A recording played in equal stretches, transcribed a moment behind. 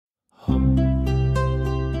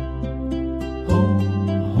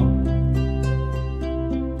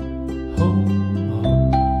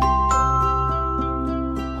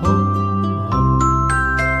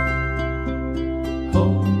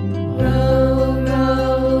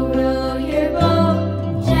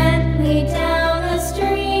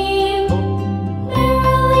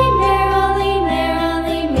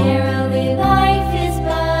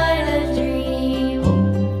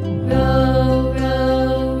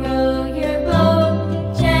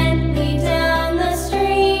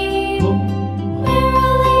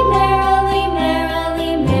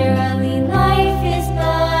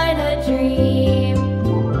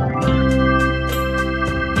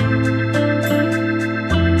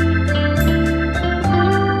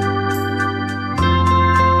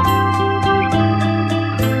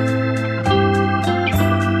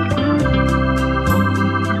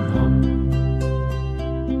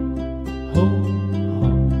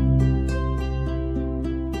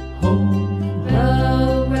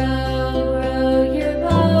Row, row, row your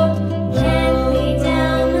boat gently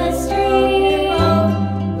down the stream.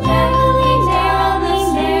 Merrily, merrily,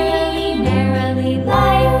 merrily, merrily,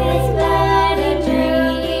 life is but a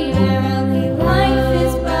dream. Merrily, life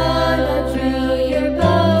is but a dream. Row your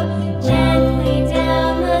boat gently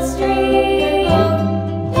down the stream.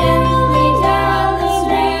 Gently down the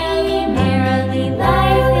stream. Merrily,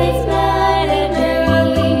 life is but a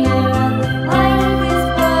dream. Life is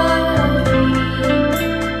but a dream.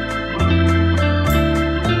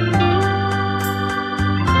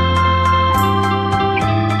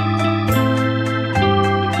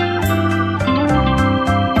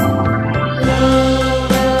 Row,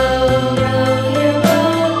 row, row your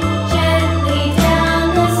boat gently down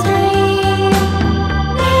the stream.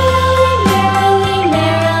 Merrily, merrily,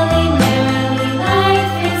 merrily, merrily,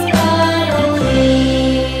 life is but a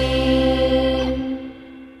dream.